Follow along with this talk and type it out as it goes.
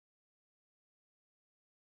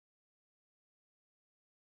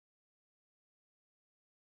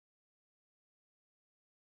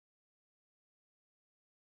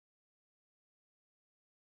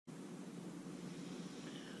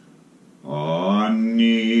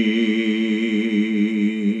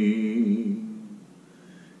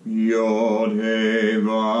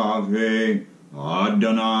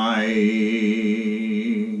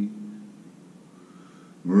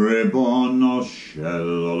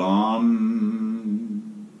Shalom.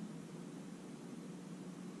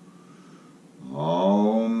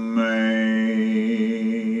 Amen.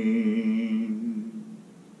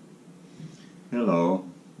 Hello,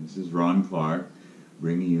 this is Ron Clark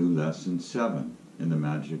bringing you Lesson 7 in the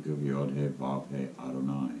Magic of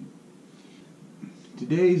IHVH-ADNI.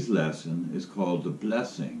 Today's lesson is called the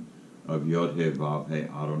Blessing of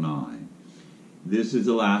IHVH-ADNI. This is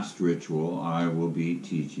the last ritual I will be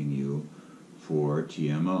teaching you for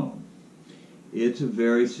TMO. It's a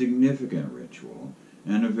very significant ritual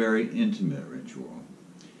and a very intimate ritual.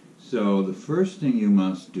 So the first thing you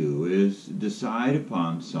must do is decide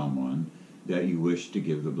upon someone that you wish to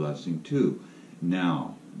give the blessing to.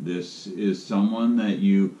 Now, this is someone that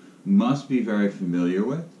you must be very familiar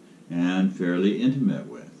with and fairly intimate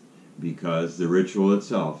with, because the ritual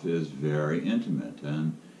itself is very intimate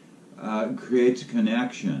and creates a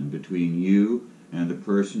connection between you and the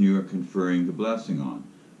person you are conferring the blessing on.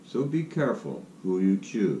 So be careful who you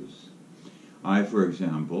choose. I, for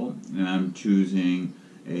example, am choosing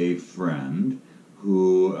a friend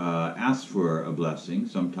who asked for a blessing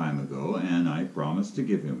some time ago, and I promised to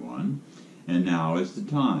give him one, and now is the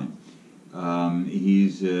time.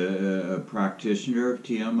 He's a practitioner of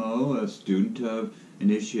TMO, a student of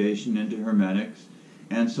initiation into Hermetics,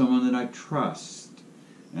 and someone that I trust,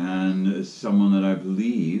 and someone that I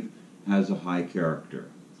believe has a high character.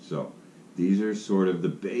 So these are sort of the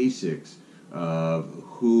basics of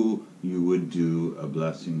who you would do a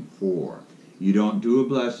blessing for. You don't do a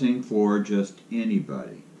blessing for just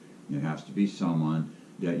anybody. It has to be someone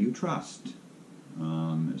that you trust,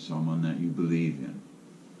 someone that you believe in.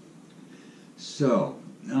 So,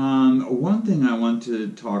 one thing I want to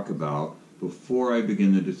talk about before I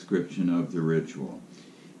begin the description of the ritual.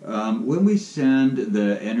 When we send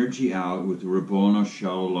the energy out with the Rabbono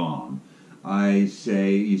Shalom, I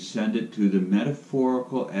say you send it to the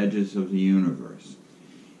metaphorical edges of the universe.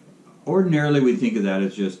 Ordinarily we think of that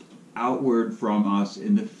as just outward from us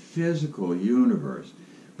in the physical universe,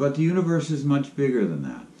 but the universe is much bigger than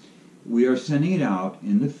that. We are sending it out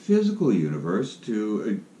in the physical universe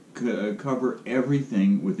to cover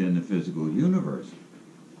everything within the physical universe.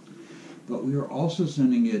 But we are also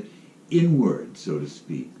sending it inward, so to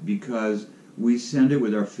speak, because we send it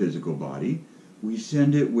with our physical body, we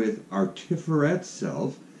send it with our Tiferet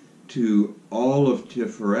self to all of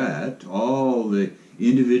Tiferet, all the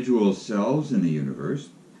individual selves in the universe.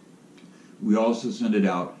 We also send it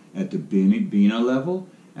out at the Bina level,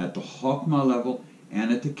 at the Chokmah level,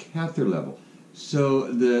 and at the Kether level.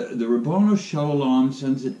 So the Rabbono Shalom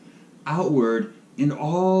sends it outward in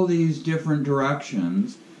all these different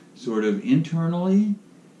directions, sort of internally.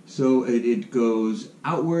 So it goes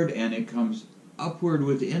outward and it comes upward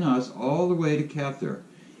within us all the way to Kether.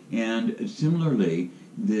 And similarly,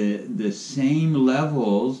 the same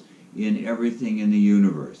levels in everything in the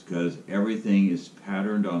universe, because everything is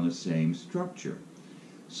patterned on the same structure.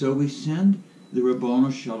 So we send the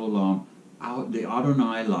Rabbono Shalom out, the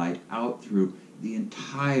ADNI Light, out through the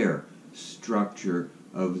entire structure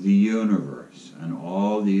of the universe and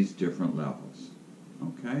all these different levels.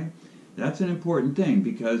 Okay? That's an important thing,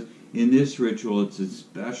 because in this ritual it's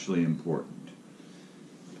especially important.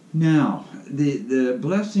 Now, the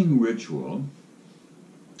blessing ritual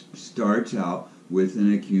starts out with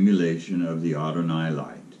an accumulation of the ADNI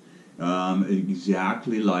Light,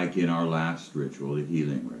 exactly like in our last ritual, the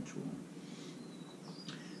healing ritual.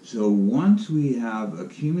 So once we have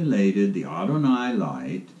accumulated the ADNI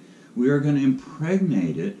Light, we are going to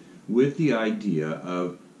impregnate it with the idea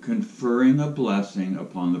of conferring a blessing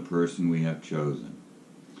upon the person we have chosen.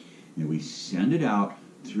 And we send it out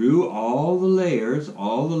through all the layers,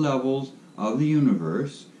 all the levels of the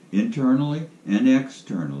universe, internally and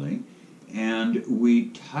externally, and we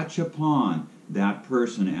touch upon that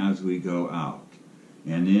person as we go out.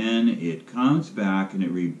 And then it comes back and it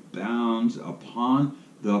rebounds upon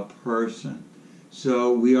the person.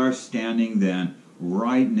 So we are standing then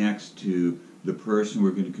right next to the person we're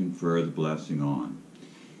going to confer the blessing on.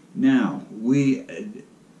 Now, we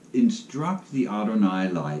instruct the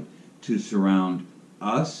ADNI Light to surround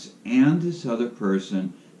us and this other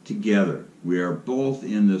person together. We are both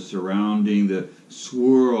in the surrounding, the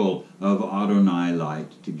swirl of ADNI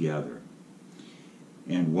Light together.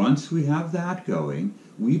 And once we have that going,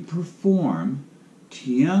 we perform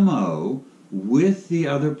TMO with the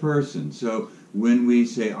other person. So when we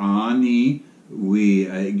say Ani, we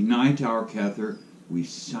ignite our Kether, we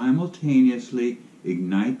simultaneously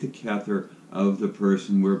ignite the Kether of the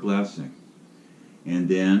person we're blessing. And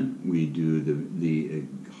then we do the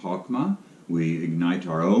Chokmah, we ignite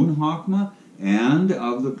our own Chokmah and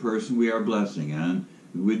of the person we are blessing. And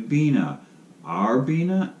with Bina, our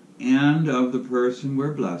Bina and of the person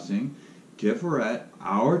we're blessing, Tiferet,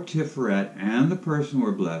 our Tiferet and the person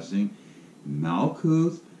we're blessing,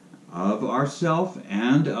 Malkuth, of ourself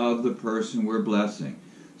and of the person we're blessing.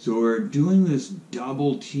 So we're doing this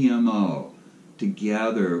double TMO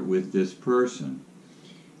together with this person.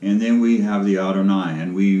 And then we have the Adonai,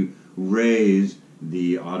 and we raise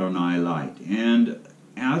the Adonai light. And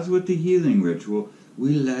as with the healing ritual,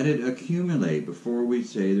 we let it accumulate before we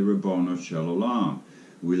say the Ribbono Shel Olam.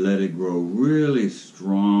 We let it grow really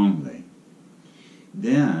strongly.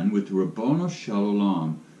 Then, with the Ribbono Shel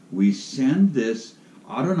Olam, we send this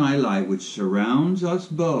Adonai light, which surrounds us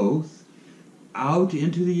both, out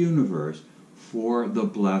into the universe for the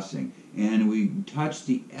blessing. And we touch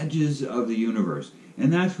the edges of the universe.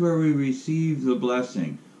 And that's where we receive the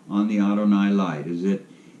blessing on the Adonai light, is it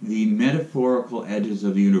the metaphorical edges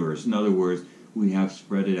of the universe. In other words, we have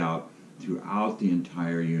spread it out throughout the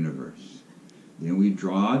entire universe. Then we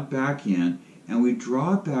draw it back in, and we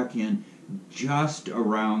draw it back in just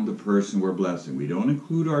around the person we're blessing. We don't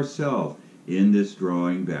include ourselves in this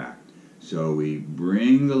drawing back. So we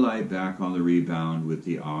bring the light back on the rebound with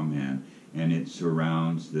the Amen, and it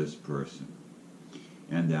surrounds this person.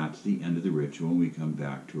 And that's the end of the ritual, and we come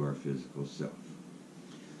back to our physical self.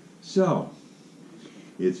 So,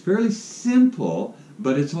 it's fairly simple,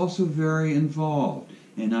 but it's also very involved.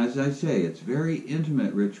 And as I say, it's very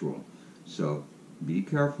intimate ritual. So, be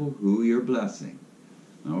careful who you're blessing.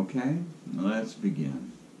 Okay? Let's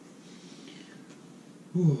begin.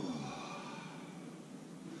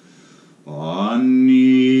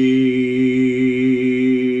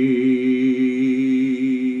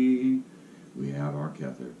 Ani. We have our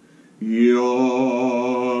Kether.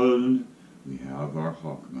 Yod. We have our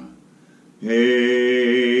Chokmah.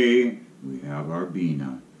 Hey. We have our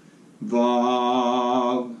Bina.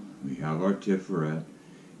 Vav. We have our Tiferet.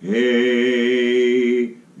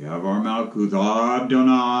 Hey. We have our Malkuth.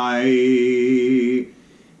 Adonai.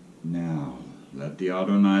 Now, let the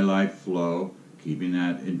Adonai light flow, keeping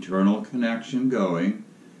that internal connection going,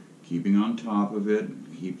 keeping on top of it,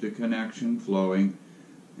 keep the connection flowing,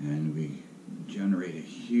 and we generate a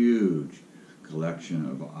huge collection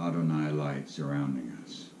of Adonai light surrounding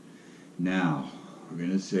us. Now, we're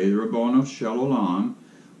going to say the Ribbono Shel Olam.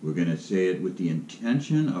 We're going to say it with the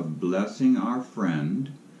intention of blessing our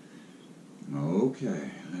friend. Okay,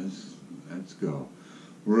 let's go.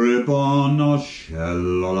 Ribbono Shel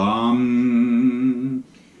Olam.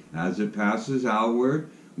 As it passes outward,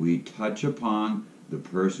 we touch upon the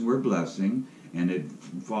person we're blessing, and it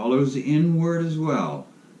follows inward as well.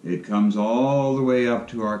 It comes all the way up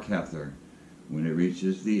to our Kether when it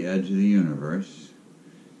reaches the edge of the universe.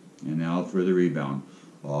 And now for the rebound.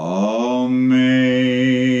 Amen.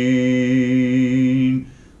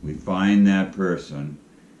 We find that person,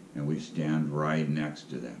 and we stand right next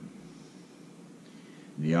to them.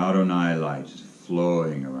 The Adonai light is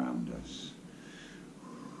flowing around us.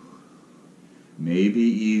 May be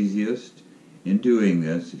easiest in doing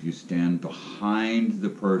this if you stand behind the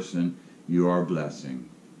person you are blessing.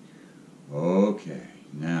 Okay,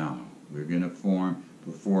 now we're going to perform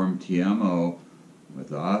TMO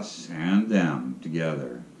with us and them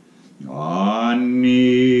together. Ani.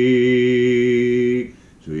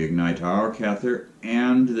 So we ignite our Kether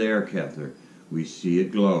and their Kether. We see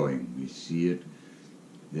it glowing. We see it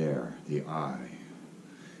there, the eye.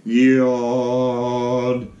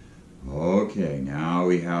 Yod. Okay, now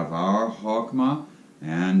we have our Chokmah,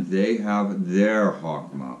 and they have their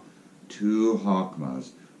Chokmah. Two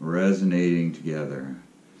Chokmahs resonating together.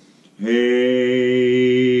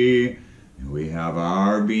 Hey! We have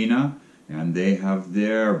our Bina, and they have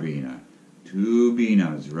their Bina. Two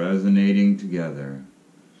Binas resonating together.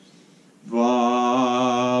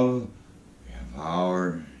 Vav! We have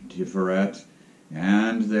our Tiferet,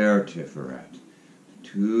 and their Tiferet.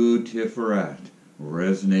 Two Tiferet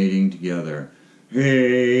resonating together.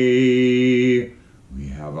 Hey! We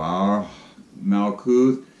have our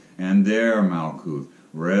Malkuth and their Malkuth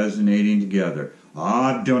resonating together.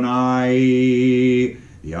 Adonai!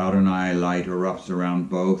 The Adonai light erupts around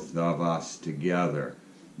both of us together.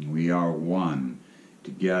 We are one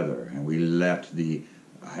together, and we let the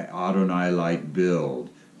Adonai light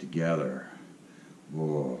build together.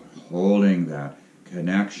 Oh, holding that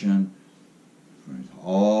connection from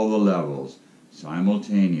all the levels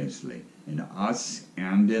simultaneously, in us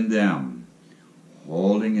and in them,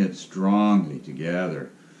 holding it strongly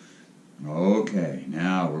together. Okay,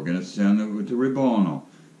 now we're going to send it with the Ribbono,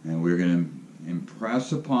 and we're going to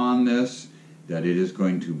impress upon this that it is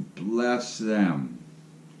going to bless them.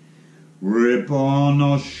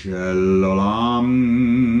 Ribbono Shel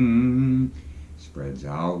Olam spreads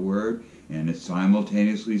outward, and it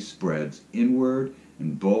simultaneously spreads inward,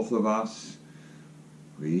 and both of us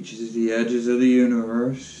reaches the edges of the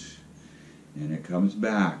universe, and it comes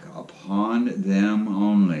back upon them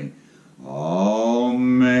only.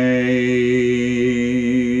 Amen.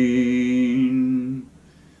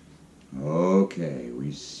 Okay,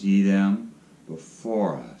 we see them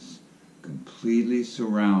before us, completely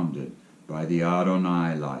surrounded by the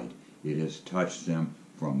ADNI light. It has touched them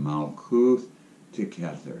from Malkuth to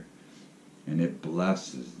Kether, and it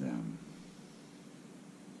blesses them.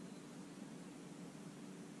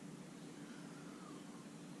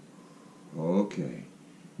 Okay,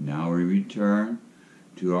 now we return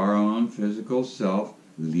to our own physical self,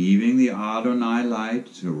 leaving the ADNI light,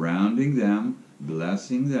 surrounding them,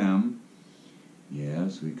 blessing them.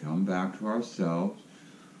 Yes, we come back to ourselves.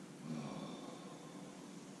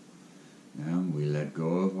 And we let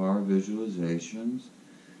go of our visualizations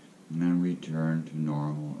and then return to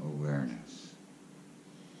normal awareness.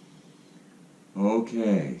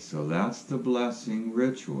 Okay, so that's the blessing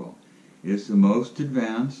ritual. It's the most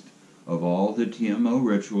advanced of all the TMO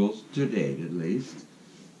rituals, to date at least.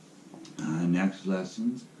 Next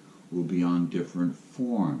lessons will be on different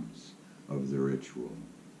forms of the ritual.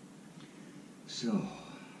 So,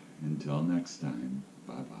 until next time,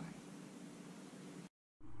 bye-bye.